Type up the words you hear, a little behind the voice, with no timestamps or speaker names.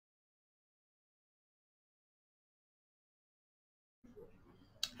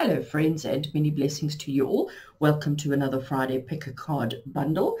Hello friends, and many blessings to you all. Welcome to another Friday Pick a Card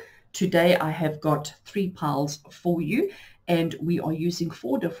bundle. Today I have got 3 piles for you, and we are using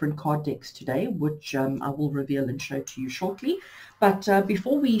 4 different card decks today, which I will reveal and show to you shortly. But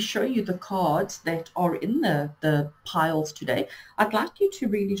before we show you the cards that are in the piles today, I'd like you to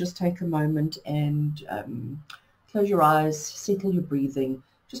really just take a moment and close your eyes, settle your breathing,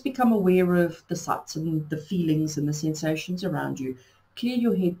 just become aware of the sights and the feelings and the sensations around you. Clear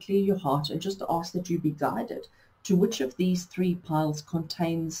your head, clear your heart, and just ask that you be guided to which of these 3 piles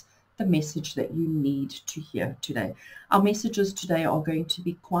contains the message that you need to hear today. Our messages today are going to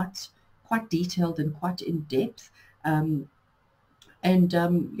be quite detailed and quite in depth. Yeah,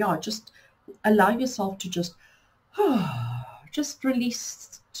 just allow yourself to just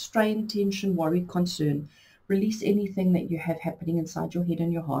release strain, tension, worry, concern. Release anything that you have happening inside your head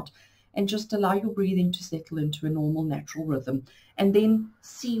and your heart, and just allow your breathing to settle into a normal, natural rhythm. And then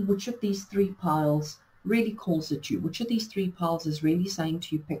see which of these 3 piles really calls at you. Which of these 3 piles is really saying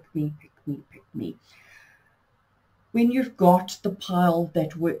to you, pick me, pick me, pick me. When you've got the pile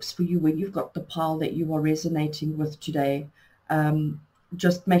that works for you, when you've got the pile that you are resonating with today,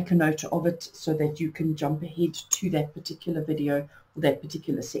 just make a note of it so that you can jump ahead to that particular video or that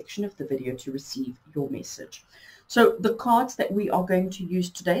particular section of the video to receive your message. So the cards that we are going to use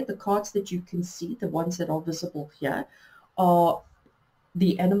today, the cards that you can see, the ones that are visible here, are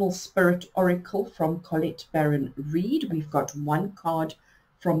the Animal Spirit Oracle from Colette Baron Reid. We've got 1 card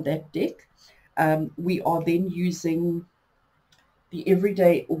from that deck. We are then using the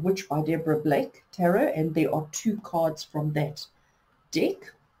Everyday Witch by Deborah Blake Tarot, and there are 2 cards from that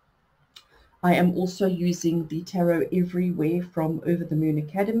deck. I am also using the Tarot Everywhere from Over the Moon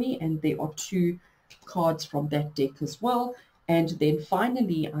Academy, and there are 2 cards from that deck as well. And then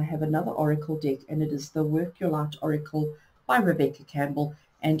finally I have another oracle deck, and it is the Work Your Light Oracle by Rebecca Campbell,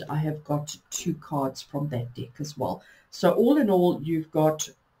 and I have got 2 cards from that deck as well. So all in all, you've got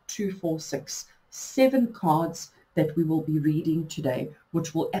 2, 4, 6, 7 cards that we will be reading today,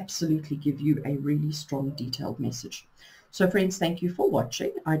 which will absolutely give you a really strong detailed message. So friends, thank you for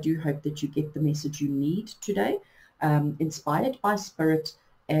watching. I do hope that you get the message you need today, inspired by spirit,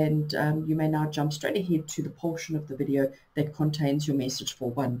 and you may now jump straight ahead to the portion of the video that contains your message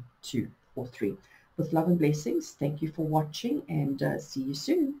for 1, 2, or 3. With love and blessings, thank you for watching, and see you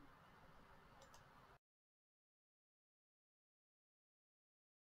soon.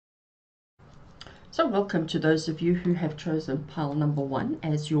 So welcome to those of you who have chosen pile number 1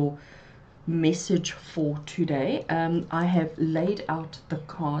 as your message for today. I have laid out the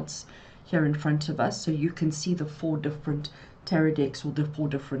cards here in front of us so you can see the 4 different tarot decks, or the 4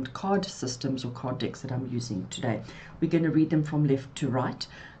 different card systems or card decks that I'm using today. We're going to read them from left to right,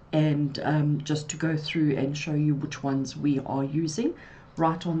 and just to go through and show you which ones we are using.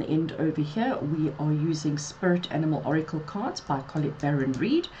 Right on the end over here, we are using Spirit Animal Oracle cards by Colette Baron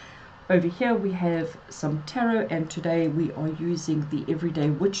Reid. Over here we have some tarot, and today we are using the Everyday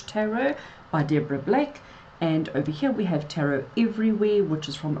Witch Tarot by Deborah Blake. And over here we have Tarot Everywhere, which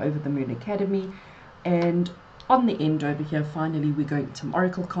is from Over the Moon Academy. And on the end over here, finally, we're going to some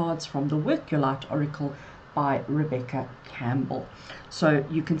oracle cards from the Work Your Light Oracle by Rebecca Campbell. So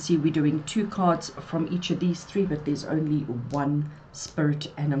you can see we're doing 2 cards from each of these 3, but there's only 1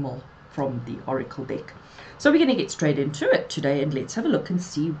 spirit animal from the oracle deck. So we're going to get straight into it today, and let's have a look and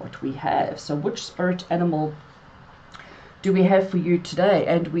see what we have. So which spirit animal do we have for you today?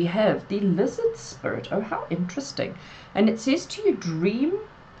 And we have the lizard spirit. Oh, how interesting. And it says to you,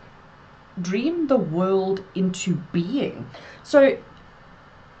 dream the world into being. So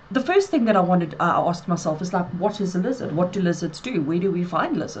the first thing that I asked myself is, like, what is a lizard? What do lizards do? Where do we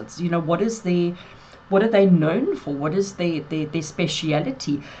find lizards? You know, what are they known for? What is their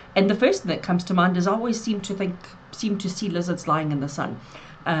speciality? And the first thing that comes to mind is I always seem to see lizards lying in the sun.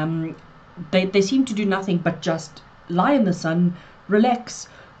 They seem to do nothing but just lie in the sun, relax,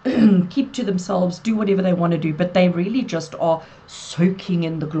 keep to themselves, do whatever they want to do, but they really just are soaking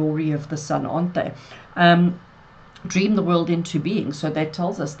in the glory of the sun, aren't they? Dream the world into being. So that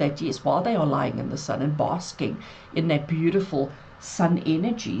tells us that, yes, while they are lying in the sun and basking in that beautiful sun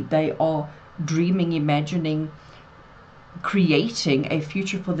energy, they are dreaming, imagining, creating a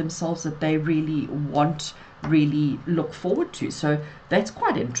future for themselves that they really want, really look forward to. So that's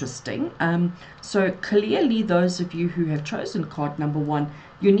quite interesting. So clearly those of you who have chosen card number 1,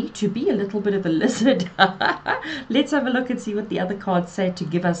 you need to be a little bit of a lizard. Let's have a look and see what the other cards say to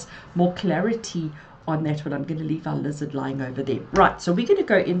give us more clarity on that one. I'm going to leave our lizard lying over there. Right, so we're going to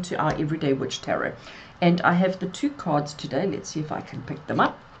go into our Everyday Witch Tarot, and I have the 2 cards today. Let's see if I can pick them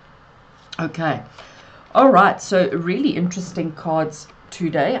up. Okay, all right, so really interesting cards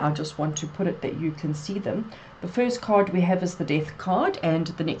today. I just want to put it that you can see them. The first card we have is the Death card, and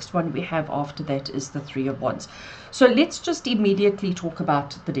the next one we have after that is the Three of Wands. So let's just immediately talk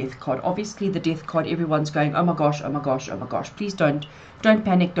about the Death card. Obviously, the Death card, everyone's going, oh my gosh, oh my gosh, oh my gosh. Please don't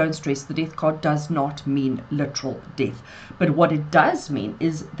panic, don't stress. The Death card does not mean literal death. But what it does mean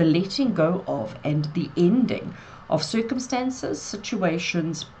is the letting go of and the ending of circumstances,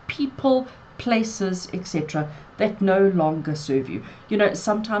 situations, people, places, etc., that no longer serve you. You know,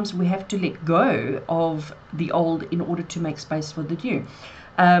 sometimes we have to let go of the old in order to make space for the new.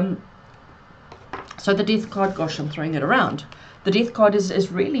 So the Death card, gosh, I'm throwing it around. The Death card is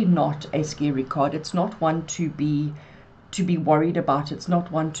really not a scary card. It's not one to be worried about. It's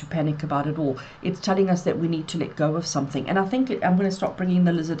not one to panic about at all. It's telling us that we need to let go of something. And I think I'm going to start bringing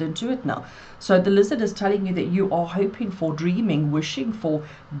the Lizard into it now. So the Lizard is telling you that you are hoping for, dreaming, wishing for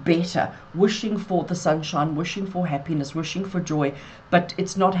better, wishing for the sunshine, wishing for happiness, wishing for joy, but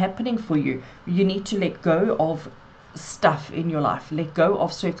it's not happening for you. You need to let go of stuff in your life. Let go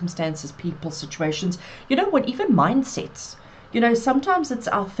of circumstances, people, situations. You know what? Even mindsets. You know, sometimes it's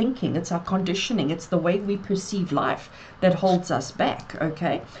our thinking, it's our conditioning, it's the way we perceive life that holds us back,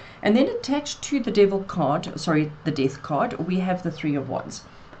 okay? And then attached to the Devil card, sorry, the Death card, we have the Three of Wands.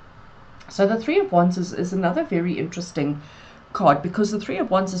 So the Three of Wands is another very interesting card, because the Three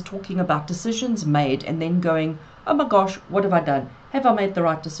of Wands is talking about decisions made and then going, oh my gosh, what have I done? Have I made the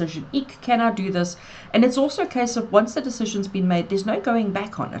right decision? Eek, can I do this? And it's also a case of once the decision's been made, there's no going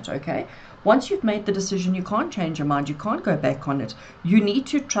back on it, okay? Once you've made the decision, you can't change your mind. You can't go back on it. You need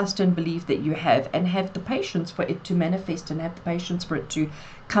to trust and believe that you have, and have the patience for it to manifest, and have the patience for it to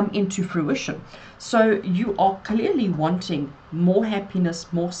come into fruition. So you are clearly wanting more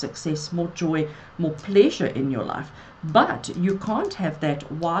happiness, more success, more joy, more pleasure in your life. But you can't have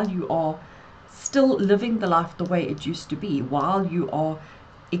that while you are still living the life the way it used to be, while you are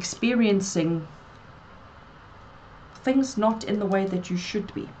experiencing things not in the way that you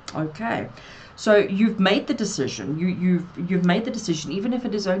should be. Okay, so you've made the decision. You've made the decision, even if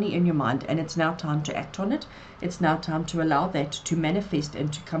it is only in your mind, and it's now time to act on it. It's now time to allow that to manifest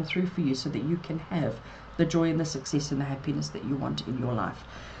and to come through for you, so that you can have the joy and the success and the happiness that you want in your life.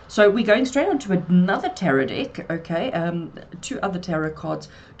 So we're going straight on to another tarot deck, okay, 2 other tarot cards,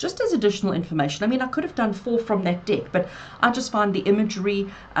 just as additional information. I mean, I could have done 4 from that deck, but I just find the imagery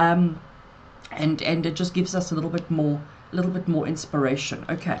and it just gives us a little bit more inspiration.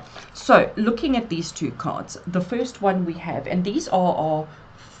 Okay, so looking at these 2 cards, the first one we have, and these are our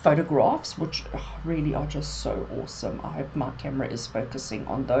photographs, which really are just so awesome. I hope my camera is focusing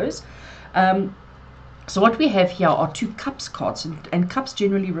on those. So what we have here are 2 cups cards, and cups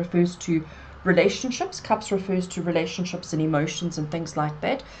generally refers to relationships. Cups refers to relationships and emotions and things like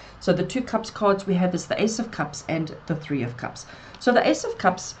that. So the 2 cups cards we have is the Ace of Cups and the Three of Cups. So the Ace of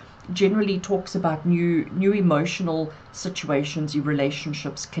Cups generally talks about new emotional situations, your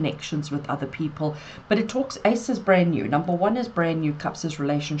relationships, connections with other people. But it talks, Ace is brand new, number 1 is brand new, Cups is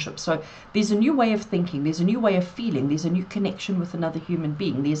relationships. So there's a new way of thinking, there's a new way of feeling, there's a new connection with another human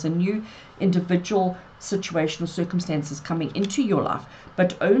being, there's a new individual situation or circumstances coming into your life,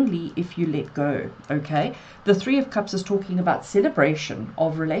 but only if you let go. Okay, the Three of Cups is talking about celebration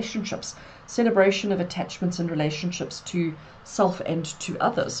of relationships, celebration of attachments and relationships to self and to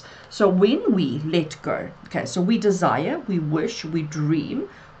others. So when we let go, okay, so we desire, we wish, we dream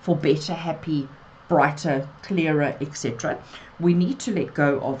for better, happy, brighter, clearer, etc. We need to let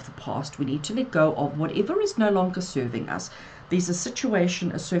go of the past. We need to let go of whatever is no longer serving us. There's a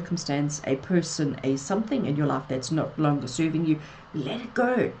situation, a circumstance, a person, a something in your life that's no longer serving you. Let it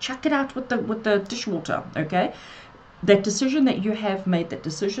go. Chuck it out with the dishwater, okay? That decision that you have made, that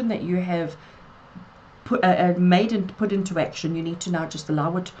decision that you have made and put into action, you need to now just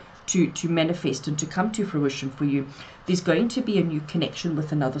allow it to manifest and to come to fruition for you. There's going to be a new connection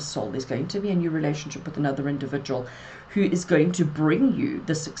with another soul. There's going to be a new relationship with another individual who is going to bring you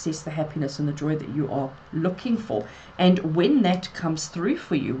the success, the happiness, and the joy that you are looking for. And when that comes through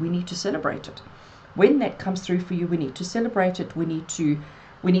for you, we need to celebrate it. When that comes through for you, we need to celebrate it. We need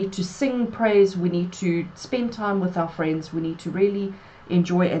to sing praise. We need to spend time with our friends. We need to really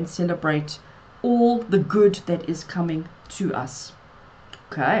enjoy and celebrate all the good that is coming to us.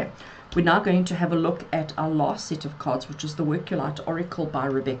 Okay, we're now going to have a look at our last set of cards, which is the Work Your Light Oracle by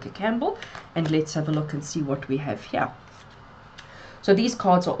Rebecca Campbell, and let's have a look and see what we have here. So these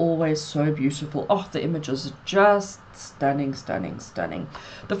cards are always so beautiful. Oh, the images are just stunning, stunning, stunning.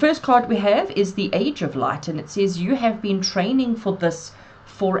 The first card we have is the Age of Light, and it says you have been training for this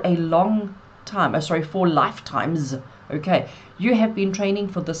for a long time. For lifetimes. Okay, you have been training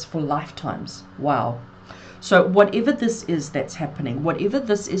for this for lifetimes. Wow. So whatever this is that's happening, whatever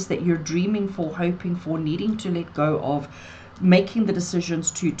this is that you're dreaming for, hoping for, needing to let go of, making the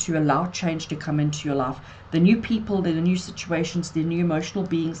decisions to allow change to come into your life, the new people, the new situations, the new emotional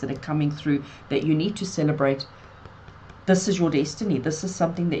beings that are coming through that you need to celebrate, this is your destiny. This is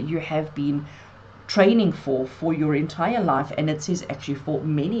something that you have been training for your entire life, and it says actually for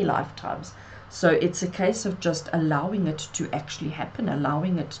many lifetimes. So it's a case of just allowing it to actually happen,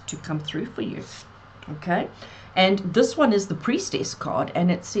 allowing it to come through for you. Okay, and this one is the Priestess card,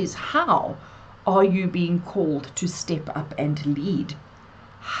 and it says, how are you being called to step up and lead?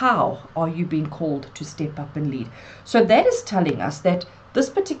 How are you being called to step up and lead? So that is telling us that this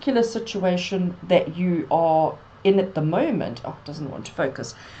particular situation that you are in at the moment, oh, it doesn't want to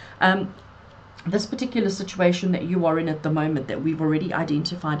focus, this particular situation that you are in at the moment that we've already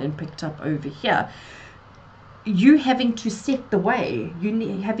identified and picked up over here, you having to set the way,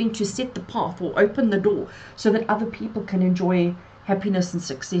 having to set the path or open the door so that other people can enjoy happiness and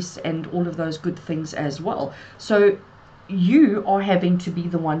success and all of those good things as well. So you are having to be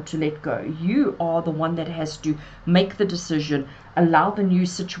the one to let go. You are the one that has to make the decision, allow the new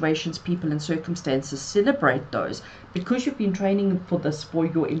situations, people and circumstances, celebrate those, because you've been training for this for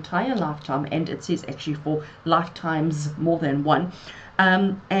your entire lifetime, and it says actually for lifetimes more than one.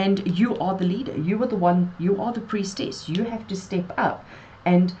 And you are the leader. You are the one, you are the priestess. You have to step up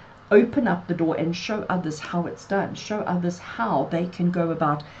and open up the door and show others how it's done. Show others how they can go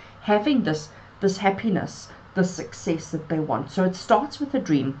about having this happiness, the success that they want. So it starts with a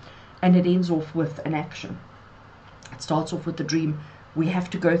dream and it ends off with an action. It starts off with a dream. We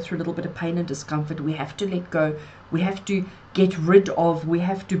have to go through a little bit of pain and discomfort. We have to let go. We have to get rid of. We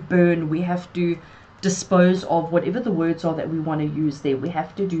have to burn. We have to dispose of, whatever the words are that we want to use there. We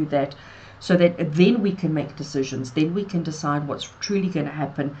have to do that so that then we can make decisions. Then we can decide what's truly going to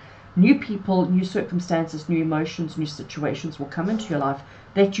happen. New people, new circumstances, new emotions, new situations will come into your life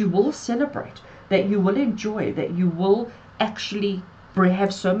that you will celebrate, that you will enjoy, that you will actually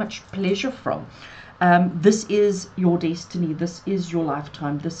have so much pleasure from. This is your destiny. This is your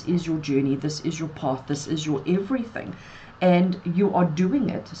lifetime. This is your journey. This is your path. This is your everything. And you are doing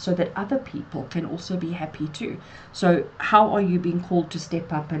it so that other people can also be happy too. So how are you being called to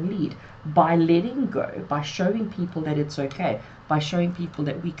step up and lead? By letting go, by showing people that it's okay, by showing people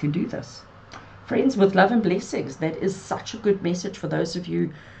that we can do this. Friends, with love and blessings, that is such a good message for those of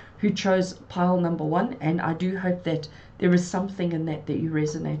you who chose pile number one. And I do hope that there is something in that you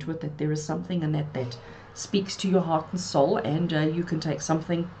resonate with, that there is something in that speaks to your heart and soul, and you can take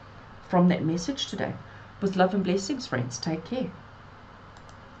something from that message today. With love and blessings, friends, take care.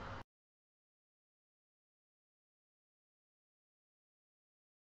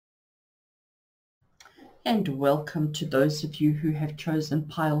 And welcome to those of you who have chosen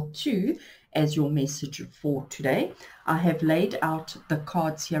pile 2 as your message for today. I have laid out the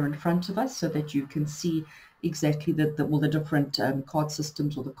cards here in front of us so that you can see exactly the different card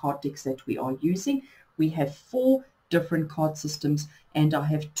systems or the card decks that we are using. We have 4 different card systems, and I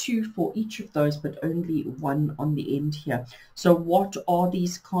have 2 for each of those, but only 1 on the end here. So what are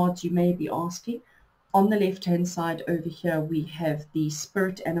these cards, you may be asking? On the left hand side over here we have the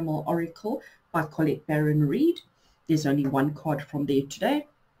Spirit Animal Oracle by Colette Baron Reid. There's only 1 card from there today.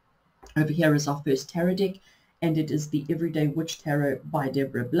 Over here is our first tarot deck, and it is the Everyday Witch Tarot by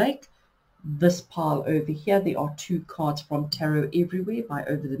Deborah Blake. This pile over here, there are 2 cards from Tarot Everywhere by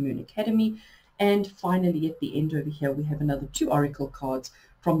Over the Moon Academy. And finally, at the end over here, we have another 2 oracle cards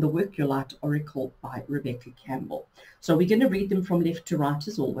from the Work Your Light Oracle by Rebecca Campbell. So we're going to read them from left to right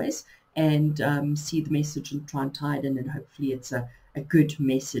as always, and see the message and try and tie it in, and hopefully it's a good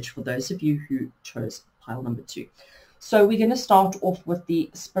message for those of you who chose pile number 2. So we're going to start off with the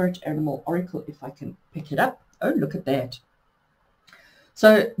Spirit Animal Oracle, if I can pick it up. Oh, look at that.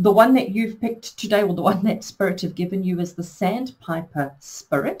 So the one that you've picked today, or the one that Spirit have given you, is the Sandpiper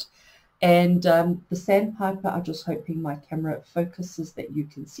Spirit. And the Sandpiper, I'm just hoping my camera focuses that you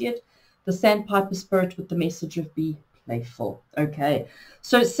can see it. The Sandpiper Spirit with the message of be playful. Okay,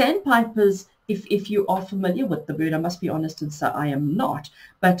 so sandpipers, if you are familiar with the bird, I must be honest and say I am not,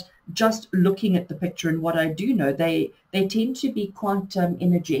 but just looking at the picture and what I do know, they tend to be quite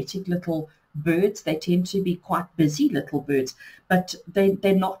energetic little birds. They tend to be quite busy little birds, but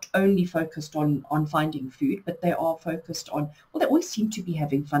they're not only focused on finding food, but they are focused on, well, they always seem to be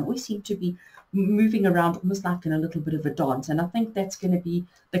having fun, always seem to be moving around almost like in a little bit of a dance. And I think that's going to be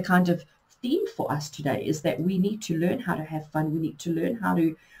the kind of theme for us today, is that we need to learn how to have fun. We need to learn how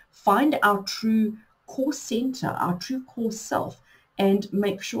to find our true core center, our true core self, and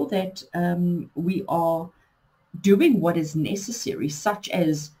make sure that we are doing what is necessary, such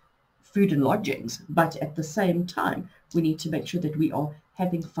as food and lodgings, but at the same time, we need to make sure that we are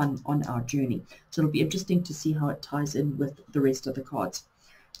having fun on our journey. So it'll be interesting to see how it ties in with the rest of the cards.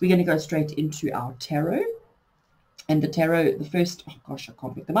 We're going to go straight into our tarot. And the tarot, the first, oh gosh, I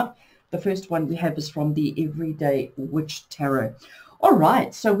can't pick them up. The first one we have is from the Everyday Witch Tarot. All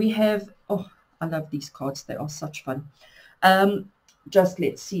right, so we have, oh, I love these cards. They are such fun. Just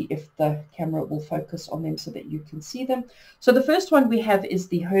let's see if the camera will focus on them so that you can see them. So the first one we have is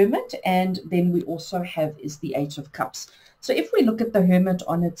the Hermit, and then we also have is the Eight of Cups. So if we look at the Hermit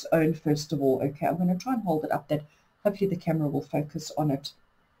on its own, first of all, okay, I'm going to try and hold it up that hopefully the camera will focus on it.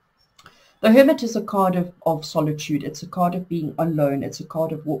 The Hermit is a card of solitude. It's a card of being alone. It's a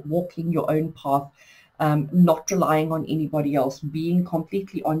card of walking your own path, not relying on anybody else, being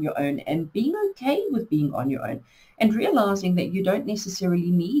completely on your own and being okay with being on your own and realizing that you don't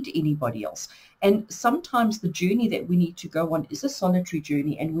necessarily need anybody else. And sometimes the journey that we need to go on is a solitary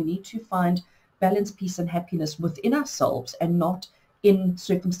journey, and we need to find balance, peace, and happiness within ourselves and not in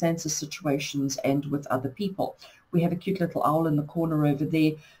circumstances, situations, and with other people. We have a cute little owl in the corner over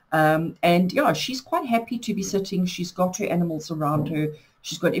there. And yeah, she's quite happy to be sitting. She's got her animals around her.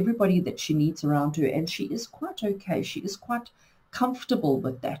 She's got everybody that she needs around her, and she is quite okay. She is quite comfortable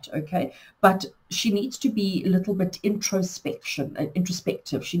with that, okay? But she needs to be a little bit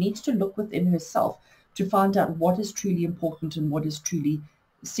introspective. She needs to look within herself to find out what is truly important and what is truly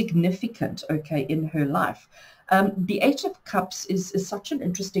significant, okay, in her life. The Eight of Cups is such an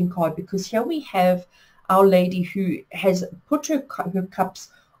interesting card because here we have our lady who has put her cups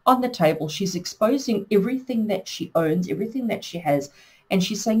on the table. She's exposing everything that she owns, everything that she has, and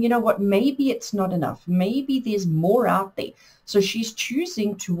she's saying, you know what, maybe it's not enough. Maybe there's more out there. So she's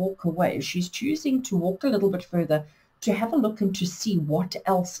choosing to walk away. She's choosing to walk a little bit further to have a look and to see what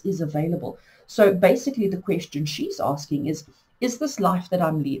else is available. So basically the question she's asking is this life that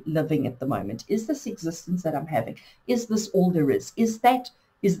I'm living at the moment? Is this existence that I'm having? Is this all there is? Is that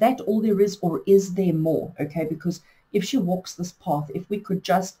all there is, or is there more? Okay, because if she walks this path, if we could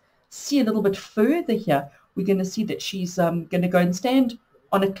just see a little bit further here, we're going to see that she's going to go and stand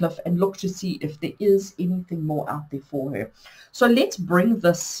on a cliff and look to see if there is anything more out there for her. So let's bring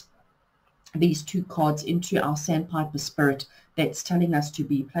these two cards into our Sandpiper spirit that's telling us to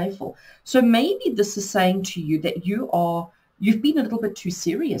be playful. So maybe this is saying to you that you've been a little bit too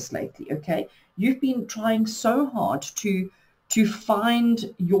serious lately, okay? You've been trying so hard to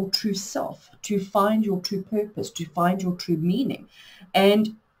find your true self, to find your true purpose, to find your true meaning.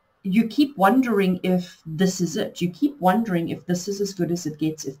 And you keep wondering if this is it. You keep wondering if this is as good as it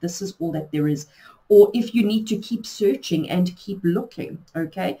gets, if this is all that there is, or if you need to keep searching and keep looking,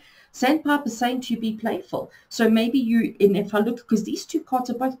 okay? Sandpiper is saying to you, be playful. So maybe and if I look, because these two cards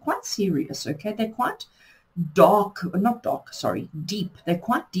are both quite serious, okay? They're quite deep. They're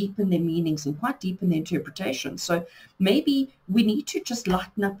quite deep in their meanings and quite deep in their interpretation. So maybe we need to just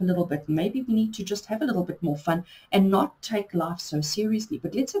lighten up a little bit. Maybe we need to just have a little bit more fun and not take life so seriously.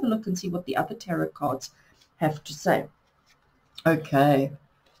 But let's have a look and see what the other tarot cards have to say. Okay,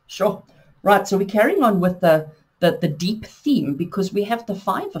 sure. Right, so we're carrying on with the deep theme, because we have the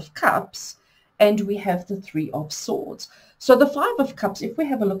Five of Cups and we have the Three of Swords. So the Five of Cups, if we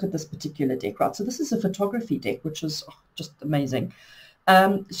have a look at this particular deck, right, so this is a photography deck, which is just amazing.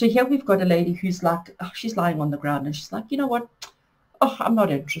 So here we've got a lady who's like, she's lying on the ground and she's like, you know what, I'm not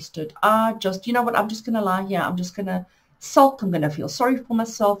interested. You know what, I'm just going to lie here. I'm just going to sulk. I'm going to feel sorry for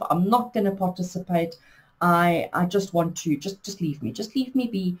myself. I'm not going to participate. I just want to, just leave me. Just leave me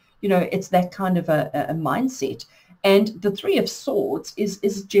be. You know, it's that kind of a mindset. And the Three of Swords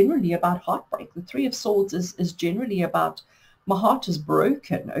is generally about heartbreak. The Three of Swords is generally about, my heart is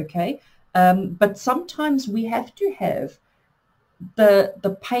broken, okay? But sometimes we have to have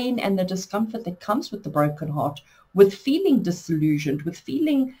the pain and the discomfort that comes with the broken heart, with feeling disillusioned, with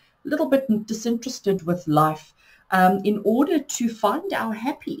feeling a little bit disinterested with life, in order to find our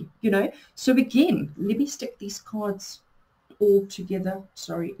happy, you know? So again, let me stick these cards all together.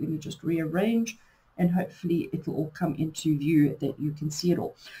 Sorry, let me just rearrange, and hopefully it will all come into view that you can see it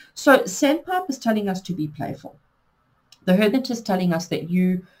all. So Sandpiper is telling us to be playful. The Hermit is telling us that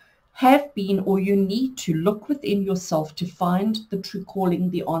you have been, or you need to look within yourself to find the true calling,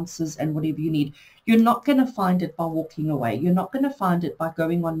 the answers, and whatever you need. You're not going to find it by walking away. You're not going to find it by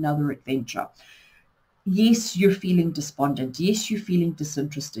going on another adventure. Yes, you're feeling despondent. Yes, you're feeling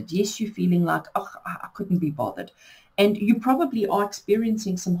disinterested. Yes, you're feeling like, oh, I couldn't be bothered. And you probably are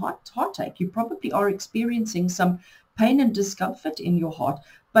experiencing some heartache. You probably are experiencing some pain and discomfort in your heart.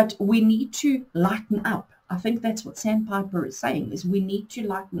 But we need to lighten up. I think that's what Sandpiper is saying, is we need to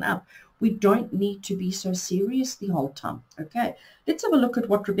lighten up. We don't need to be so serious the whole time. Okay, let's have a look at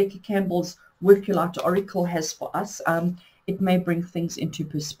what Rebecca Campbell's Workulite Oracle has for us. It may bring things into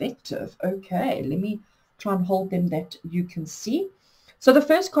perspective. Okay, let me try and hold them that you can see. So the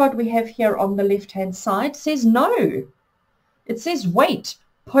first card we have here on the left-hand side says no. It says wait,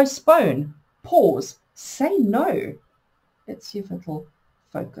 postpone, pause, say no. Let's see if it'll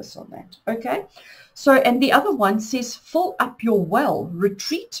focus on that. Okay, so and the other one says fill up your well,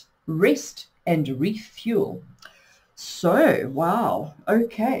 retreat, rest, and refuel. So, wow.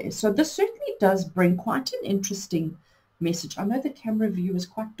 Okay, so this certainly does bring quite an interesting message. I know the camera view is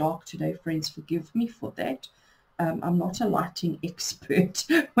quite dark today, friends. Forgive me for that. I'm not a lighting expert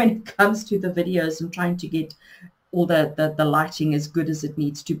when it comes to the videos and trying to get all the lighting as good as it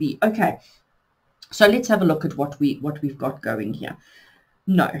needs to be. Okay, so let's have a look at what we've got going here.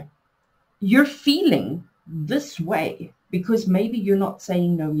 No, you're feeling this way because maybe you're not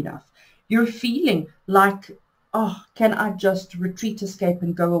saying no enough. You're feeling like, oh, can I just retreat, escape,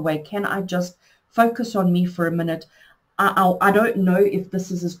 and go away? Can I just focus on me for a minute? I don't know if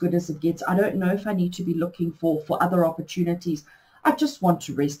this is as good as it gets. I don't know if I need to be looking for other opportunities. I just want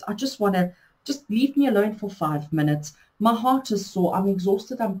to rest. I just want to just leave me alone for 5 minutes. My heart is sore. I'm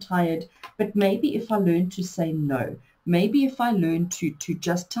exhausted. I'm tired. But maybe if I learn to say no, maybe if I learn to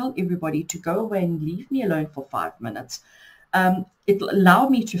just tell everybody to go away and leave me alone for 5 minutes, it'll allow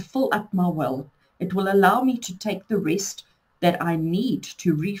me to fill up my well. It will allow me to take the rest that I need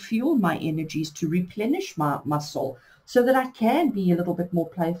to refuel my energies, to replenish my soul, so that I can be a little bit more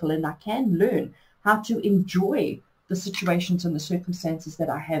playful and I can learn how to enjoy the situations and the circumstances that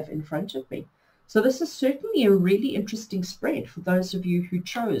I have in front of me. So this is certainly a really interesting spread for those of you who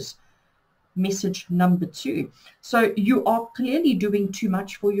chose message number 2. So you are clearly doing too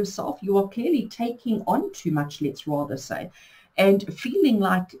much for yourself. You are clearly taking on too much, let's rather say, and feeling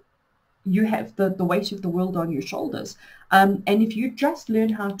like you have the weight of the world on your shoulders. And if you just learn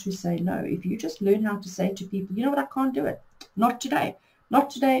how to say no, if you just learn how to say to people, you know what, I can't do it. Not today,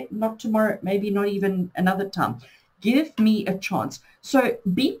 not tomorrow, maybe not even another time. Give me a chance. So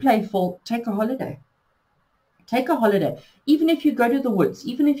be playful, take a holiday. Take a holiday. Even if you go to the woods,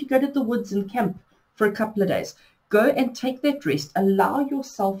 even if you go to the woods and camp for a couple of days, go and take that rest. Allow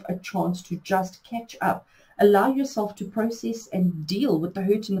yourself a chance to just catch up. Allow yourself to process and deal with the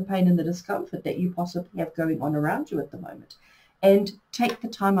hurt and the pain and the discomfort that you possibly have going on around you at the moment. And take the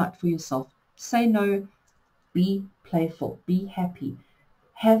time out for yourself. Say no, be playful, be happy.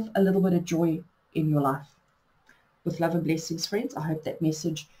 Have a little bit of joy in your life. With love and blessings, friends, I hope that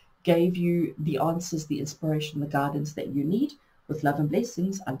message gave you the answers, the inspiration, the guidance that you need. With love and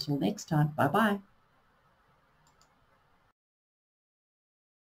blessings, until next time, bye-bye.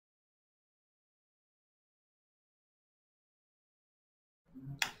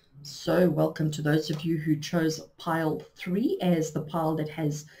 So welcome to those of you who chose pile 3 as the pile that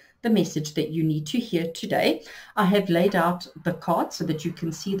has the message that you need to hear today. I have laid out the cards so that you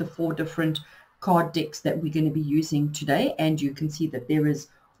can see the 4 different card decks that we're going to be using today, and you can see that there is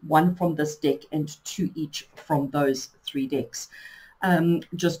 1 from this deck and 2 each from those 3 decks.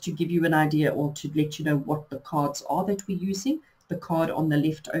 Just to give you an idea, or to let you know what the cards are that we're using, the card on the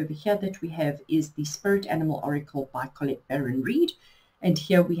left over here that we have is the Spirit Animal Oracle by Colette Baron Reid. And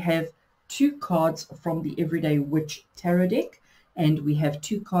here we have 2 cards from the Everyday Witch Tarot deck. And we have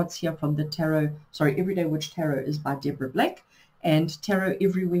 2 cards here from the Everyday Witch Tarot is by Deborah Black. And Tarot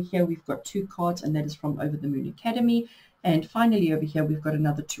Everywhere here, we've got 2 cards, and that is from Over the Moon Academy. And finally over here, we've got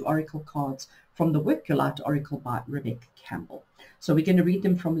another 2 oracle cards from the Workulite Oracle by Rebecca Campbell. So we're going to read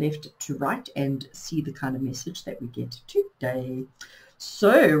them from left to right and see the kind of message that we get today.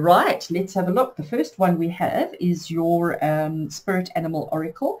 So, right, let's have a look. The first one we have is your Spirit Animal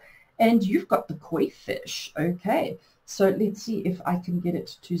Oracle, and you've got the koi fish. Okay, so let's see if I can get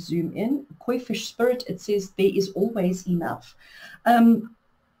it to zoom in. Koi fish spirit, it says there is always enough.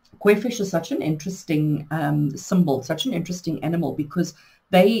 Koi fish is such an interesting symbol, such an interesting animal, because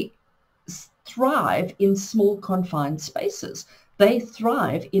they thrive in small confined spaces. They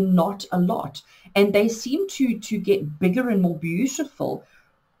thrive in not a lot, and they seem to get bigger and more beautiful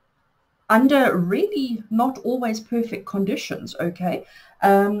under really not always perfect conditions. Okay,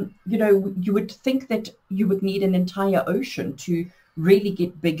 you know, you would think that you would need an entire ocean to really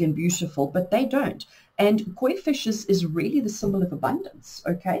get big and beautiful, but they don't. And koi fish is really the symbol of abundance.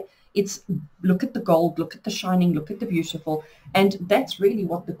 Okay, it's look at the gold, look at the shining, look at the beautiful, and that's really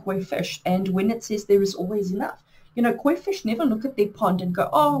what the koi fish. And when it says there is always enough, you know, koi fish never look at their pond and go,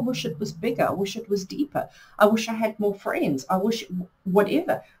 oh, I wish it was bigger, I wish it was deeper, I wish I had more friends, I wish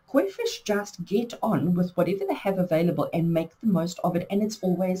whatever. Koi fish just get on with whatever they have available and make the most of it, and it's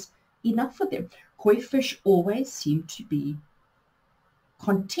always enough for them. Koi fish always seem to be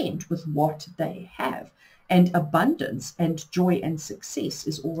content with what they have, and abundance and joy and success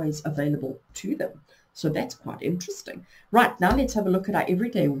is always available to them. So that's quite interesting. Right, now let's have a look at our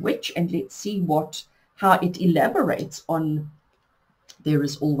everyday witch, and let's see how it elaborates on there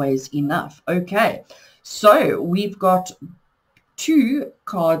is always enough. Okay, so we've got 2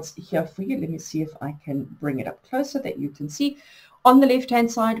 cards here for you. Let me see if I can bring it up closer that you can see. On the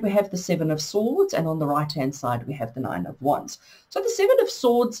left-hand side, we have the 7 of Swords, and on the right-hand side, we have the 9 of Wands. So the 7 of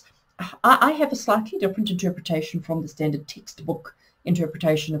Swords, I have a slightly different interpretation from the standard textbook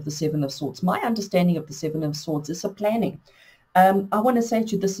interpretation of the 7 of Swords. My understanding of the 7 of Swords is a planning. I want to say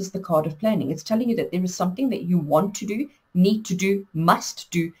to you, this is the card of planning. It's telling you that there is something that you want to do, need to do,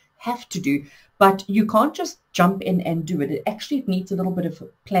 must do, have to do, but you can't just jump in and do it. It needs a little bit of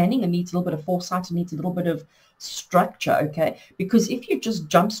planning, it needs a little bit of foresight, it needs a little bit of structure, okay? Because if you just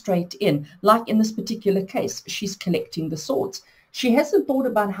jump straight in, like in this particular case, she's collecting the swords. She hasn't thought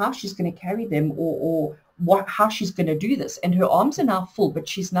about how she's going to carry them or how she's going to do this. And her arms are now full, but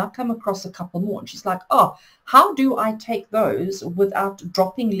she's now come across a couple more. And she's like, oh, how do I take those without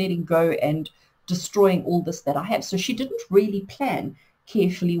dropping, letting go, and destroying all this that I have? So she didn't really plan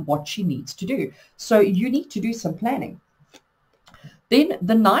carefully what she needs to do. So you need to do some planning. Then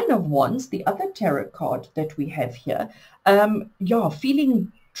the 9 of Wands, the other tarot card that we have here,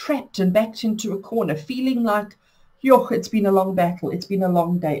 feeling trapped and backed into a corner, feeling like, it's been a long battle, it's been a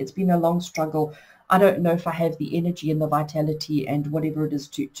long day, it's been a long struggle. I don't know if I have the energy and the vitality and whatever it is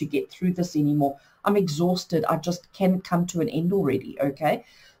to get through this anymore. I'm exhausted. I just can't come to an end already, okay?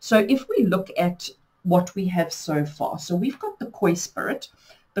 So if we look at what we have so far, so we've got the koi spirit,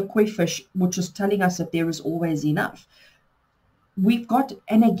 the koi fish, which is telling us that there is always enough. We've got,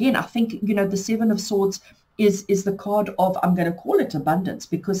 and again, I think, the 7 of Swords is the card of, I'm going to call it abundance,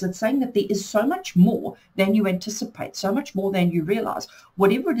 because it's saying that there is so much more than you anticipate, so much more than you realize.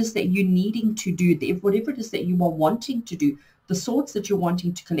 Whatever it is that you're needing to do, whatever it is that you are wanting to do, the swords that you're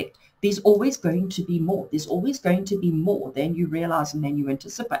wanting to collect, there's always going to be more. There's always going to be more than you realize and than you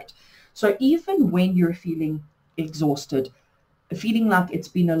anticipate. So even when you're feeling exhausted, feeling like it's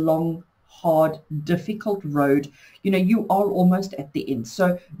been a long, hard, difficult road, you are almost at the end.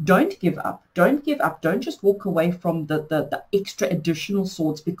 So don't give up. Don't give up. Don't just walk away from the extra additional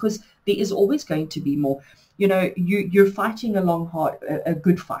swords, because there is always going to be more. You're fighting a long, hard, a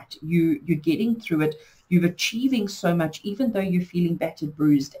good fight. You're getting through it. You're achieving so much, even though you're feeling battered,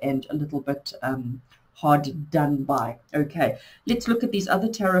 bruised, and a little bit hard done by. Okay, let's look at these other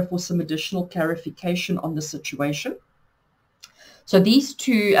tarot for some additional clarification on the situation. So these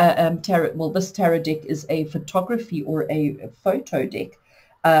 2 tarot, this tarot deck is a photography or a photo deck.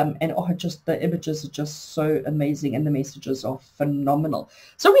 And just the images are just so amazing, and the messages are phenomenal.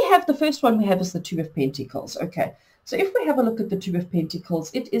 So we have the first one we have is the 2 of Pentacles. Okay, so if we have a look at the 2 of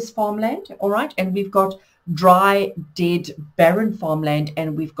Pentacles, it is farmland, all right? And we've got dry, dead, barren farmland,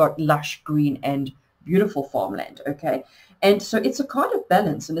 and we've got lush, green, and beautiful farmland, okay? And so it's a card of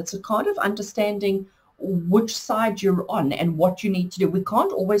balance, and it's a card of understanding which side you're on and what you need to do. We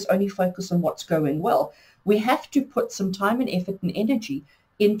can't always only focus on what's going well. We have to put some time and effort and energy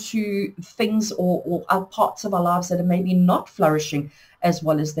into things or parts of our lives that are maybe not flourishing as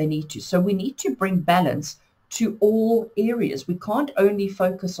well as they need to. So we need to bring balance to all areas. We can't only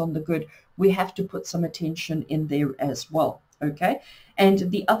focus on the good. We have to put some attention in there as well, okay? And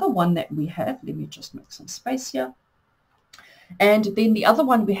the other one that we have, let me just make some space here. And then the other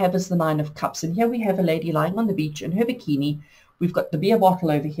one we have is the 9 of Cups. And here we have a lady lying on the beach in her bikini. We've got the beer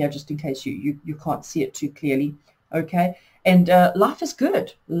bottle over here, just in case you can't see it too clearly. Okay. And life is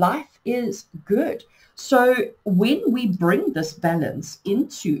good. Life is good. So when we bring this balance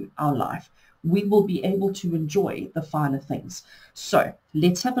into our life, we will be able to enjoy the finer things. So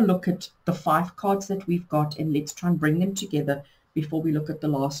let's have a look at the 5 cards that we've got, and let's try and bring them together before we look at the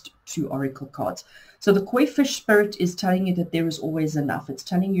last 2 oracle cards. So the koi fish spirit is telling you that there is always enough. It's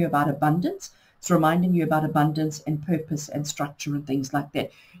telling you about abundance. It's reminding you about abundance and purpose and structure and things like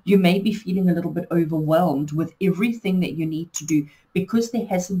that. You may be feeling a little bit overwhelmed with everything that you need to do because there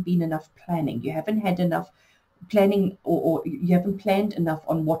hasn't been enough planning. You haven't had enough planning, or you haven't planned enough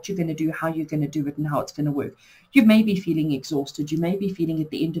on what you're going to do, how you're going to do it, and how it's going to work. You may be feeling exhausted. You may be feeling at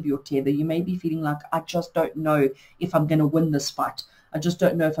the end of your tether. You may be feeling like, I just don't know if I'm going to win this fight. I just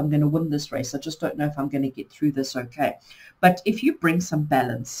don't know if I'm going to win this race. I just don't know if I'm going to get through this okay. But if you bring some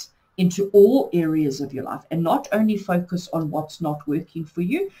balance into all areas of your life and not only focus on what's not working for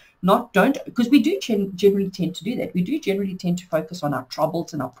you, because we do generally tend to do that. We do generally tend to focus on our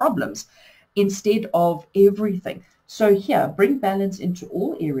troubles and our problems instead of everything. So here, bring balance into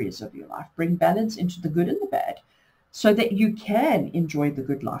all areas of your life. Bring balance into the good and the bad so that you can enjoy the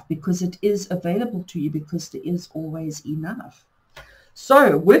good life because it is available to you because there is always enough.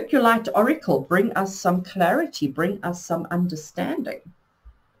 So work your light oracle. Bring us some clarity. Bring us some understanding.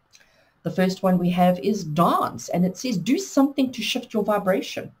 The first one we have is dance. And it says do something to shift your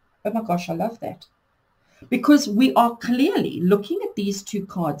vibration. Oh my gosh, I love that. Because we are clearly looking at these two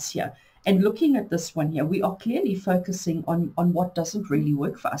cards here and looking at this one here, we are clearly focusing on what doesn't really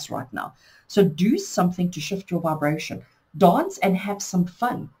work for us right now. So do something to shift your vibration. Dance and have some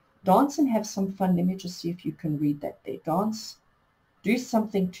fun. Dance and have some fun. Let me just see if you can read that there. Dance. Do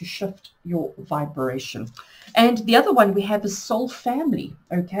something to shift your vibration. And the other one we have is soul family,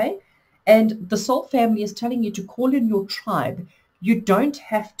 okay? And the soul family is telling you to call in your tribe. You don't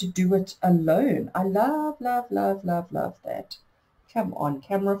have to do it alone. I love, love, love, love, love that. Come on,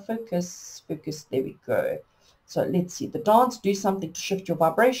 camera, focus, focus. There we go. So let's see. The dance, do something to shift your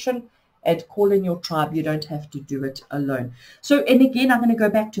vibration and call in your tribe. You don't have to do it alone. So, and again, I'm going to go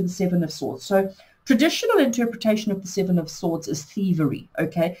back to the Seven of Swords. So traditional interpretation of the Seven of Swords is thievery,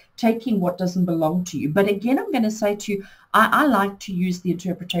 okay? Taking what doesn't belong to you. But again, I'm going to say to you, I like to use the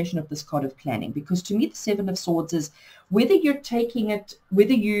interpretation of this card of planning because to me, the Seven of Swords is whether you're taking it,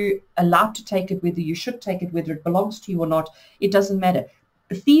 whether you're allowed to take it, whether you should take it, whether it belongs to you or not, it doesn't matter.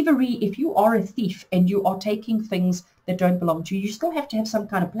 Thievery, if you are a thief and you are taking things that don't belong to you, you still have to have some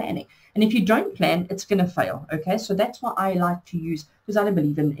kind of planning. And if you don't plan, it's going to fail, okay? So that's why I like to use, because I don't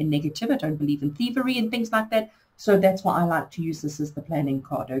believe in negativity, I don't believe in thievery and things like that. So that's why I like to use this as the planning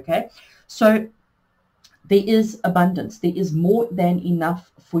card, okay? So there is abundance. There is more than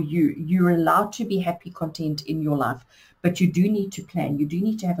enough for you. You're allowed to be happy, content in your life, but you do need to plan. You do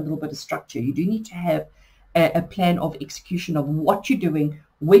need to have a little bit of structure. You do need to have a plan of execution of what you're doing,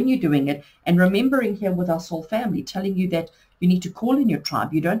 when you're doing it, and remembering here with our soul family, telling you that you need to call in your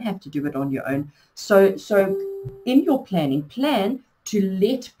tribe. You don't have to do it on your own. So in your planning, plan to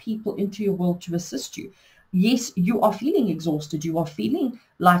let people into your world to assist you. Yes, you are feeling exhausted. You are feeling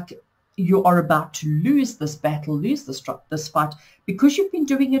like you are about to lose this battle, lose this fight, because you've been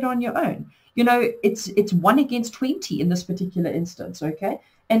doing it on your own. You know, it's 1 against 20 in this particular instance, okay?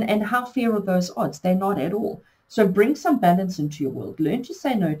 And how fair are those odds? They're not at all. So bring some balance into your world. Learn to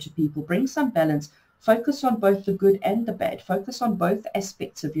say no to people. Bring some balance. Focus on both the good and the bad. Focus on both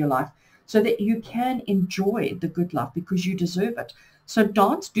aspects of your life so that you can enjoy the good life because you deserve it. So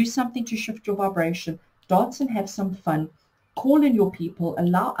dance, do something to shift your vibration. Dance and have some fun. Call in your people.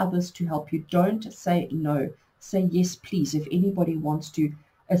 Allow others to help you. Don't say no. Say yes, please, if anybody wants to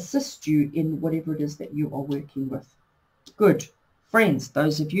assist you in whatever it is that you are working with. Good. Friends,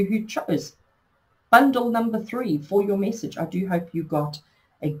 those of you who chose bundle number 3 for your message, I do hope you got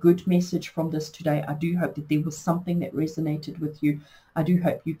a good message from this today. I do hope that there was something that resonated with you. I do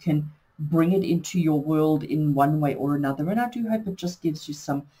hope you can bring it into your world in one way or another. And I do hope it just gives you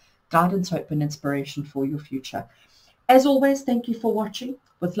some guidance, hope, and inspiration for your future. As always, thank you for watching.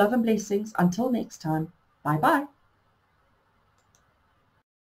 With love and blessings. Until next time, bye-bye.